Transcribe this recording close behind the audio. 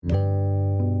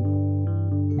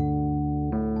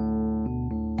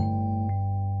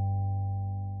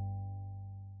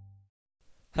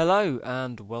Hello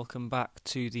and welcome back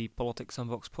to the Politics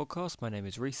Unboxed podcast. My name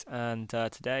is Reese, and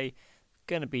today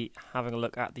going to be having a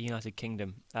look at the United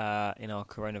Kingdom in our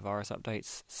coronavirus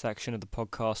updates section of the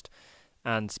podcast,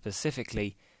 and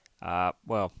specifically,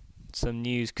 some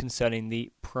news concerning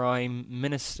the Prime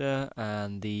Minister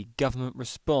and the government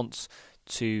response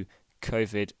to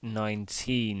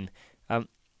COVID-19.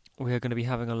 We are going to be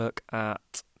having a look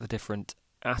at the different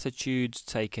attitudes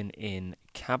taken in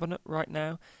Cabinet right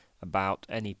now about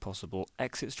any possible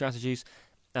exit strategies,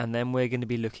 and then we're going to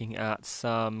be looking at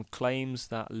some claims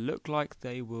that look like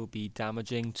they will be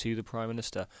damaging to the Prime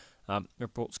Minister.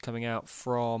 Reports coming out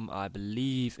from, I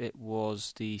believe it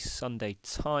was the Sunday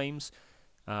Times,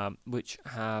 which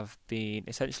have been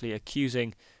essentially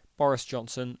accusing Boris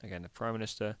Johnson, again the Prime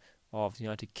Minister of the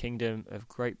United Kingdom, of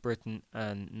Great Britain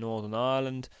and Northern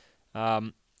Ireland,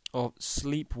 of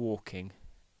sleepwalking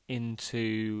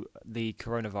into the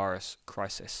coronavirus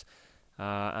crisis.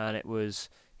 And it was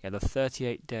the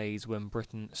 38 days when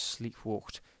Britain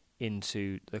sleepwalked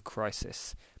into the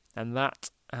crisis. And that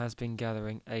has been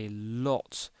gathering a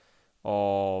lot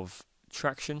of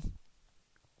traction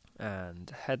and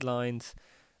headlines,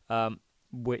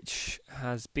 which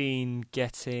has been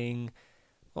getting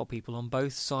people on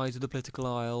both sides of the political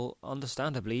aisle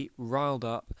understandably riled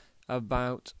up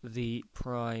about the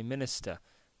Prime Minister.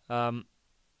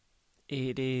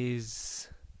 It is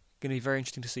going to be very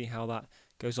interesting to see how that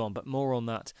goes on, but more on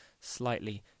that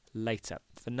slightly later.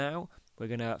 For now, we're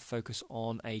going to focus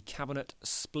on a cabinet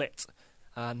split.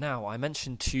 Now, I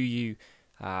mentioned to you,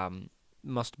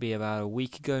 must be about a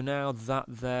week ago now, that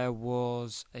there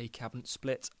was a cabinet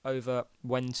split over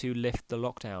when to lift the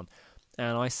lockdown.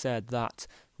 And I said that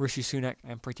Rishi Sunak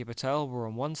and Priti Patel were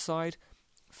on one side,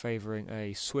 favouring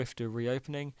a swifter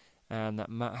reopening, and that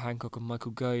Matt Hancock and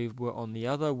Michael Gove were on the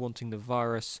other, wanting the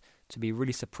virus to be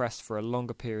really suppressed for a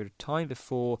longer period of time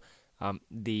before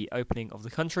the opening of the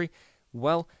country.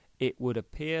 Well, it would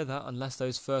appear that, unless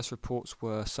those first reports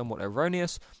were somewhat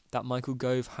erroneous, that Michael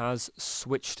Gove has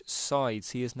switched sides.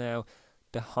 He is now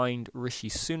behind Rishi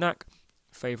Sunak,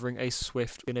 favouring a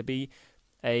swift, it's going to be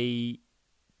a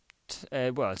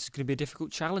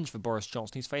difficult challenge for Boris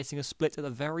Johnson. He's facing a split at the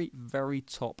very, very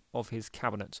top of his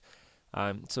cabinet.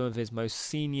 Some of his most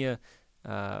senior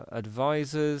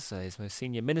advisors, his most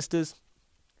senior ministers,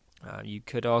 you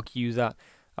could argue that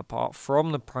apart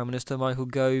from the Prime Minister, Michael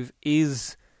Gove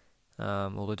is,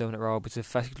 although Dominic Raab is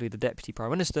effectively the Deputy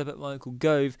Prime Minister, but Michael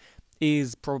Gove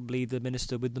is probably the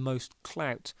minister with the most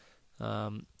clout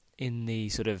in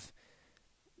the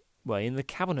in the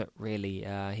cabinet, really.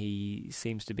 He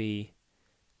seems to be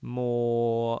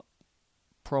more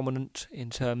prominent in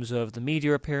terms of the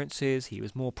media appearances. He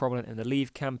was more prominent in the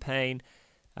Leave campaign,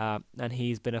 and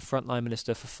he's been a frontline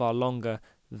minister for far longer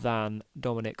than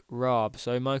Dominic Raab.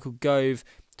 So Michael Gove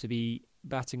to be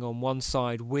batting on one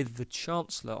side with the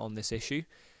Chancellor on this issue,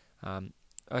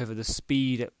 over the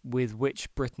speed with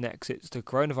which Britain exits the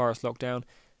coronavirus lockdown,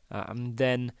 and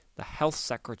then the Health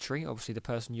Secretary, obviously the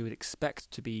person you would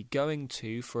expect to be going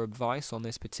to for advice on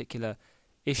this particular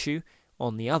issue,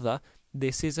 on the other.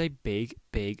 This is a big,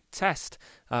 big test.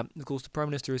 Of course, the Prime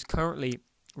Minister is currently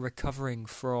recovering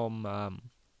from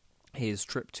his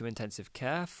trip to intensive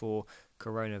care for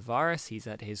coronavirus. He's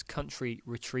at his country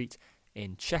retreat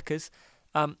in Chequers.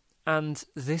 And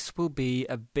this will be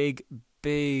a big,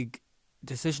 big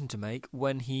decision to make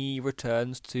when he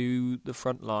returns to the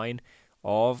front line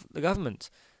of the government.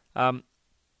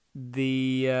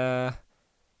 The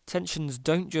tensions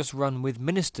don't just run with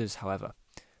ministers, however.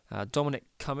 Dominic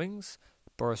Cummings,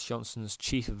 Boris Johnson's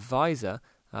chief advisor,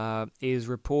 is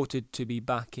reported to be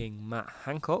backing Matt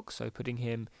Hancock, so putting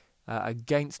him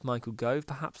against Michael Gove.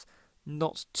 Perhaps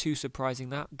not too surprising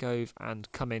that Gove and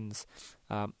Cummings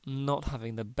not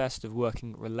having the best of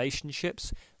working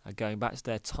relationships, going back to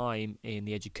their time in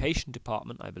the education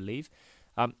department, I believe.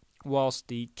 Whilst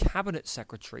the cabinet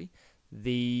secretary,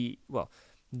 the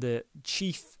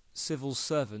chief civil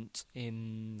servant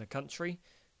in the country,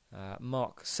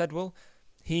 Mark Sedwill,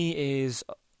 he is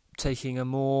taking a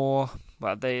more,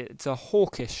 it's a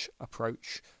hawkish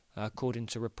approach, according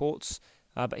to reports,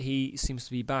 but he seems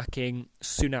to be backing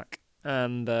Sunak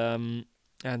and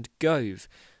Gove,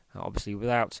 obviously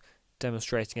without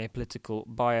demonstrating a political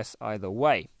bias either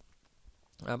way.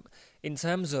 In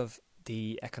terms of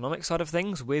the economic side of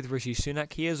things, with Rishi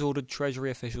Sunak, he has ordered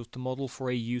Treasury officials to model for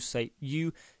a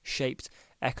U-shaped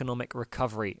economic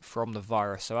recovery from the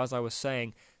virus. So as I was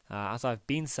saying, as I've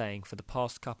been saying for the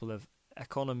past couple of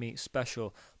economy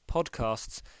special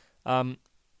podcasts,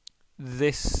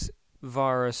 this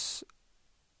virus,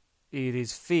 it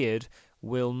is feared,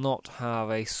 will not have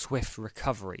a swift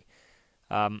recovery.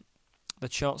 the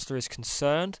Chancellor is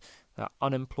concerned that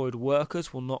unemployed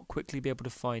workers will not quickly be able to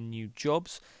find new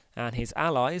jobs, and his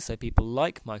allies, so people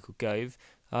like Michael Gove,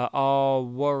 are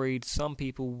worried some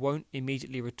people won't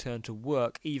immediately return to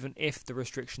work even if the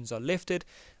restrictions are lifted.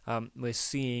 We're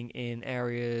seeing in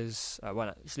areas,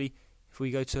 if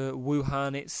we go to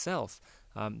Wuhan itself,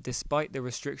 despite the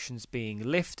restrictions being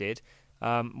lifted,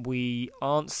 we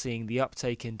aren't seeing the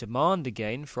uptake in demand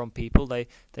again from people.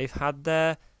 They've had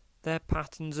their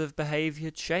patterns of behaviour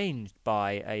changed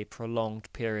by a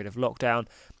prolonged period of lockdown,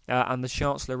 and the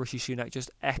Chancellor Rishi Sunak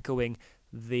just echoing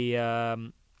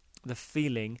the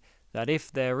feeling that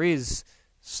if there is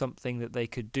something that they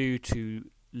could do to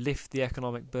lift the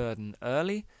economic burden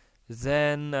early,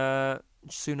 then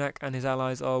Sunak and his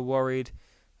allies are worried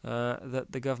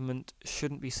that the government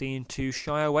shouldn't be seen to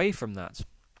shy away from that.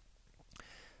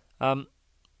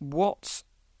 What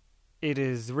it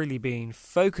is really being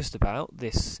focused about,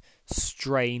 this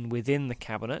strain within the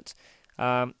cabinet,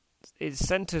 it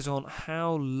centres on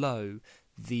how low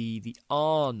the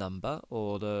R number,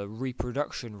 or the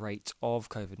reproduction rate of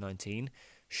COVID-19,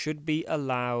 should be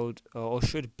allowed, or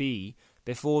should be,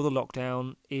 before the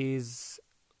lockdown is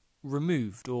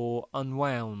removed or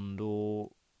unwound or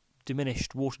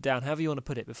diminished, watered down, however you want to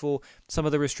put it, before some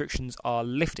of the restrictions are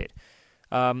lifted.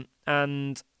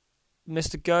 And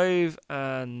Mr. Gove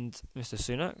and Mr.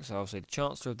 Sunak, so obviously the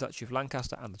Chancellor of the Duchy of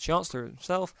Lancaster and the Chancellor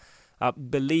himself,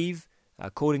 believe,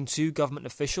 according to government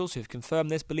officials who have confirmed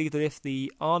this, believe that if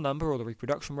the R number, or the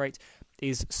reproduction rate,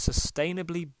 is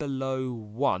sustainably below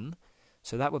 1,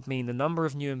 so that would mean the number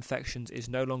of new infections is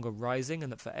no longer rising,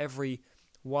 and that for every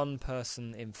one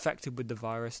person infected with the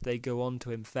virus, they go on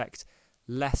to infect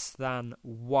less than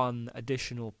one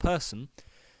additional person,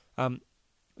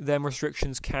 then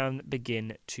restrictions can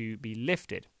begin to be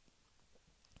lifted.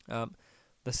 The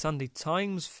Sunday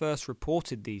Times first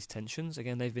reported these tensions.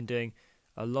 Again, they've been doing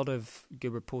a lot of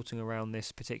good reporting around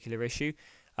this particular issue.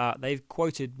 They've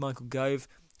quoted Michael Gove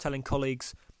telling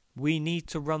colleagues, "We need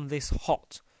to run this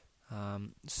hot."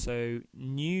 So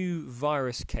new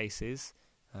virus cases,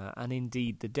 and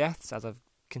indeed the deaths, as I've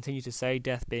continued to say,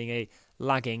 death being a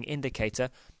lagging indicator,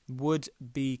 would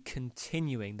be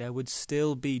continuing. There would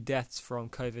still be deaths from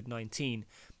COVID-19,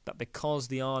 but because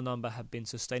the R number had been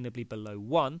sustainably below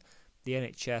 1, the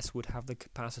NHS would have the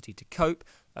capacity to cope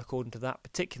according to that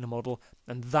particular model,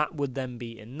 and that would then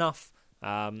be enough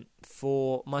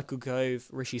for Michael Gove,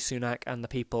 Rishi Sunak and the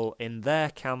people in their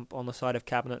camp on the side of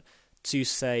Cabinet to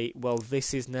say, well,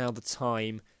 this is now the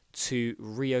time to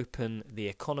reopen the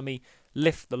economy,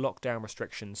 lift the lockdown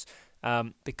restrictions,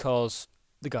 because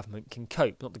the government can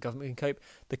cope. Not the government can cope,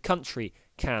 the country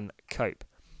can cope.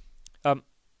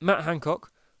 Matt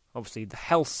Hancock, obviously the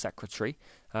Health Secretary,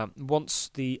 wants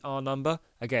the R number,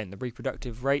 again the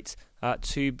reproductive rate,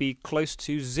 to be close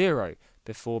to 0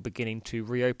 before beginning to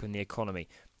reopen the economy.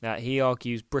 He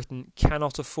argues Britain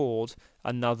cannot afford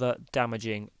another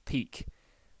damaging peak.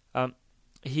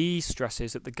 He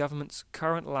stresses that the government's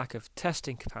current lack of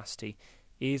testing capacity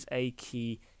is a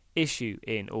key issue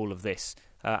in all of this,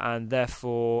 and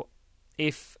therefore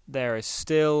if there is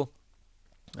still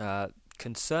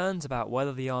concerns about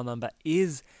whether the R number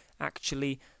is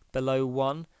actually below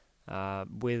 1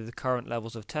 with the current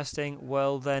levels of testing,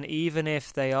 well then even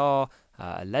if they are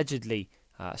allegedly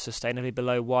sustainably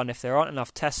below 1, if there aren't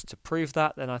enough tests to prove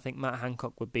that, then I think Matt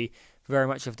Hancock would be very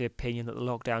much of the opinion that the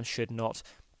lockdown should not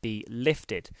be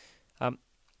lifted.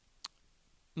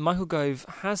 Michael Gove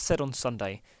has said on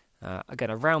Sunday, again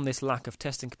around this lack of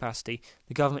testing capacity,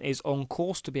 the government is on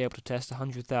course to be able to test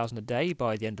 100,000 a day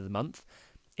by the end of the month.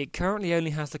 It currently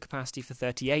only has the capacity for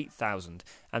 38,000,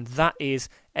 and that is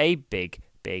a big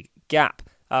gap.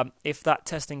 If that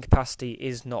testing capacity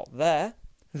is not there,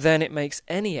 then it makes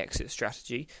any exit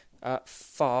strategy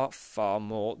far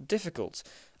more difficult.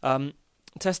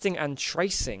 Testing and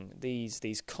tracing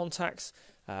these contacts,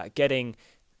 getting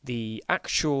the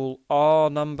actual R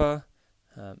number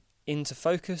into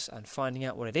focus and finding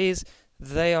out what it is,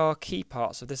 they are key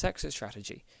parts of this exit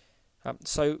strategy.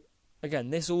 So again,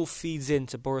 this all feeds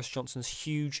into Boris Johnson's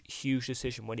huge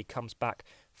decision when he comes back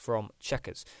from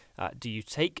Chequers. Do you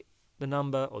take the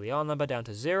number or the R number down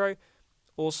to 0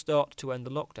 or start to end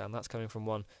the lockdown? That's coming from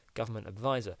one government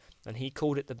advisor, and he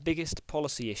called it the biggest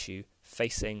policy issue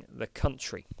facing the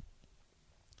country.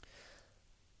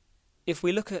 If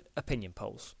we look at opinion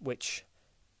polls, which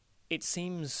it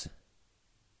seems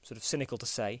sort of cynical to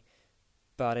say,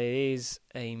 but it is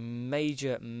a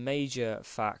major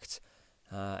fact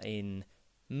in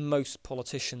most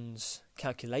politicians'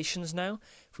 calculations now.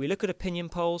 If we look at opinion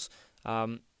polls,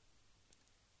 Mr.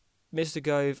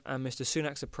 Gove and Mr.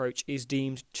 Sunak's approach is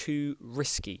deemed too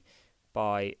risky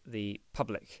by the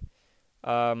public.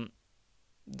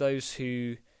 Those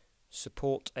who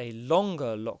support a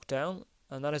longer lockdown,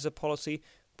 and that is a policy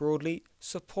broadly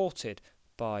supported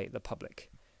by the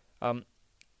public.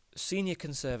 Senior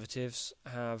Conservatives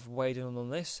have weighed in on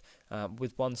this,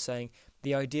 with one saying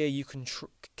the idea you can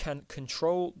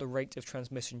control the rate of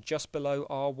transmission just below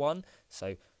R1,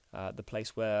 so the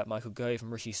place where Michael Gove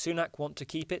and Rishi Sunak want to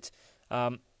keep it,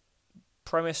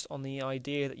 premised on the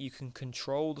idea that you can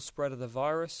control the spread of the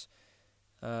virus,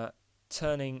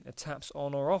 turning taps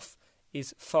on or off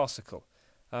is farcical.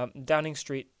 Downing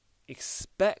Street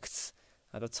expects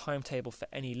the timetable for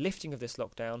any lifting of this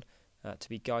lockdown to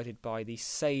be guided by the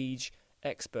SAGE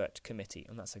Expert Committee,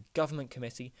 and that's a government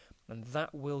committee, and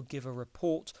that will give a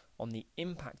report on the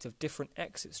impact of different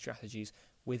exit strategies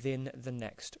within the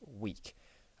next week.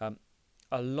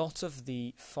 A lot of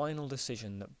the final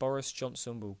decision that Boris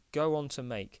Johnson will go on to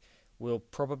make will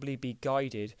probably be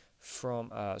guided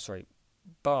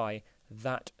by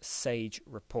that SAGE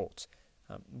report.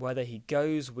 Whether he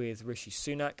goes with Rishi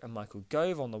Sunak and Michael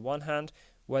Gove on the one hand,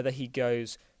 whether he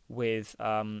goes with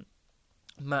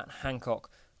Matt Hancock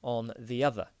on the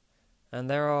other. And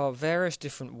there are various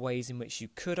different ways in which you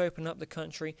could open up the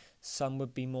country. Some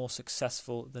would be more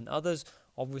successful than others.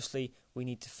 Obviously, we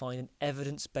need to find an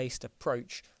evidence-based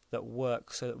approach that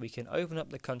works so that we can open up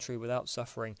the country without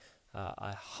suffering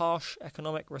a harsh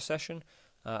economic recession,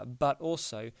 but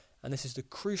also, and this is the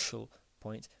crucial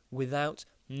point, without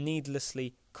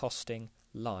needlessly costing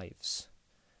lives.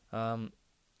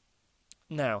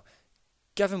 Now,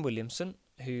 Gavin Williamson,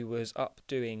 who was up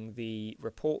doing the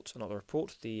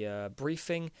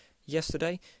briefing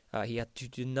yesterday, he had to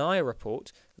deny a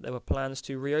report that there were plans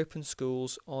to reopen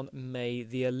schools on May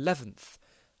the 11th.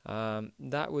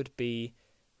 That would be,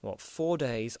 4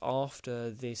 days after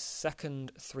this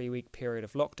second 3-week period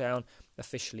of lockdown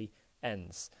officially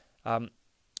ends.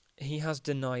 He has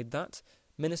denied that.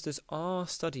 Ministers are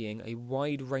studying a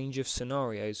wide range of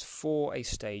scenarios for a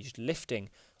staged lifting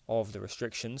of the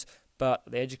restrictions, but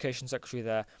the Education Secretary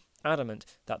there adamant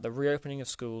that the reopening of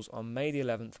schools on May the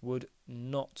 11th would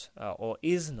not, or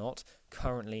is not,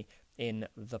 currently in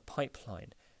the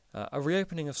pipeline. A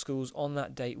reopening of schools on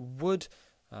that date would,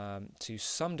 to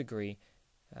some degree,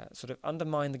 sort of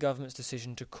undermine the government's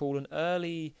decision to call an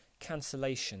early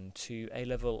cancellation to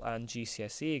A-level and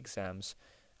GCSE exams,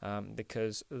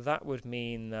 because that would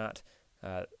mean that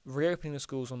reopening the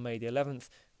schools on May the 11th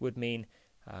would mean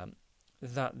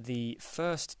that the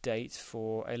first date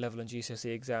for A-level and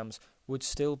GCSE exams would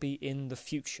still be in the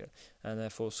future, and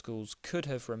therefore schools could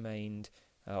have remained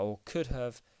or could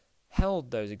have held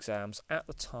those exams at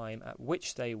the time at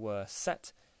which they were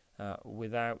set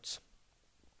without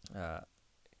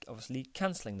obviously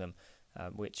cancelling them,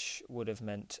 which would have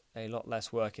meant a lot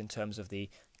less work in terms of the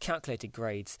calculated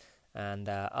grades and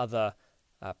other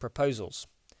proposals.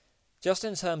 Just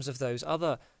in terms of those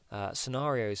other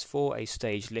scenarios for a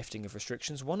staged lifting of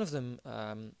restrictions, one of them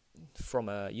from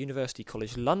a University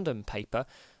College London paper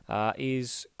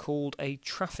is called a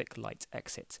traffic light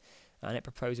exit, and it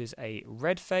proposes a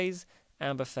red phase,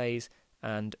 amber phase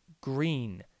and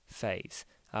green phase.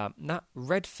 That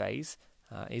red phase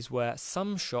is where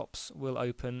some shops will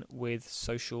open with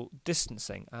social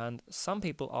distancing, and some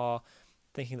people are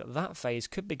thinking that that phase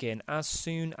could begin as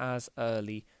soon as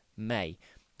early May.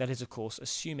 That is, of course,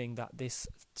 assuming that this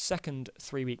second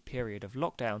 3-week period of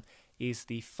lockdown is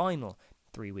the final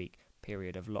 3-week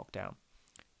period of lockdown.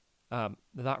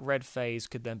 That red phase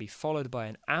could then be followed by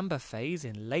an amber phase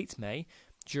in late May,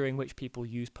 during which people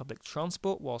use public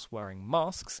transport whilst wearing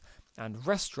masks, and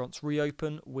restaurants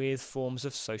reopen with forms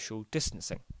of social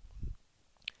distancing.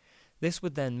 This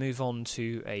would then move on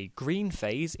to a green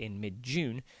phase in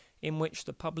mid-June, in which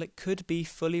the public could be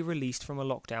fully released from a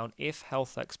lockdown if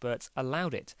health experts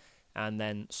allowed it, and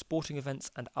then sporting events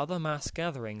and other mass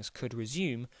gatherings could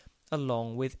resume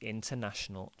along with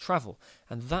international travel.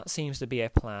 And that seems to be a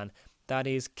plan that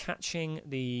is catching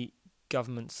the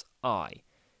government's eye.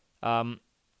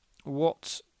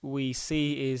 What we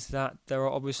see is that there are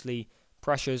obviously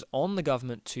pressures on the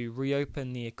government to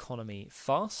reopen the economy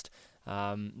fast.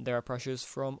 There are pressures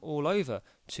from all over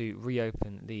to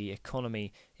reopen the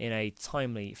economy in a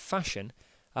timely fashion.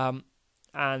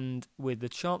 And with the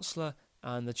Chancellor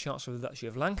and the Chancellor of the Duchy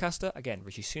of Lancaster, again,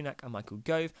 Rishi Sunak and Michael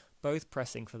Gove, both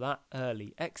pressing for that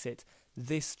early exit,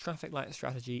 this traffic light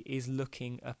strategy is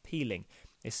looking appealing,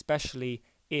 especially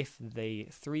if the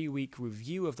 3-week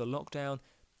review of the lockdown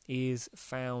is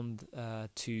found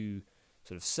to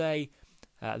sort of say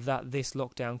that this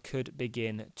lockdown could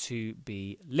begin to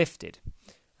be lifted.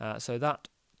 So that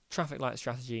traffic light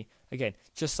strategy, again,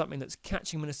 just something that's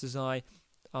catching ministers' eye.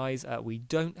 eyes. We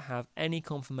don't have any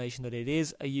confirmation that it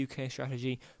is a UK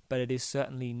strategy, but it is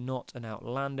certainly not an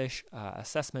outlandish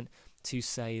assessment to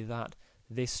say that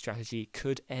this strategy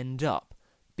could end up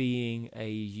being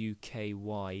a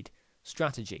UK-wide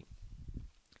strategy.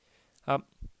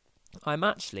 I'm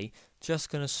actually just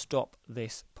going to stop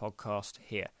this podcast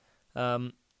here.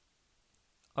 I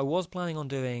was planning on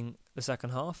doing the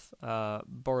second half,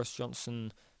 Boris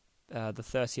Johnson, the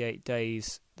 38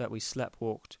 days that we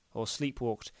sleepwalked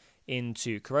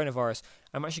into coronavirus.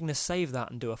 I'm actually going to save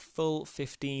that and do a full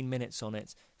 15 minutes on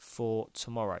it for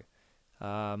tomorrow.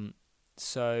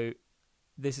 So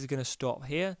this is going to stop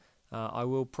here. I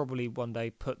will probably one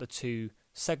day put the two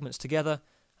segments together,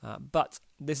 but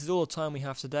this is all the time we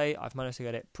have today. I've managed to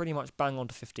get it pretty much bang on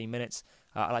to 15 minutes.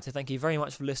 I'd like to thank you very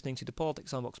much for listening to the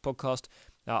Politics Unbox podcast.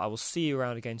 I will see you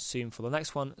around again soon for the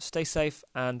next one. Stay safe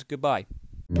and goodbye.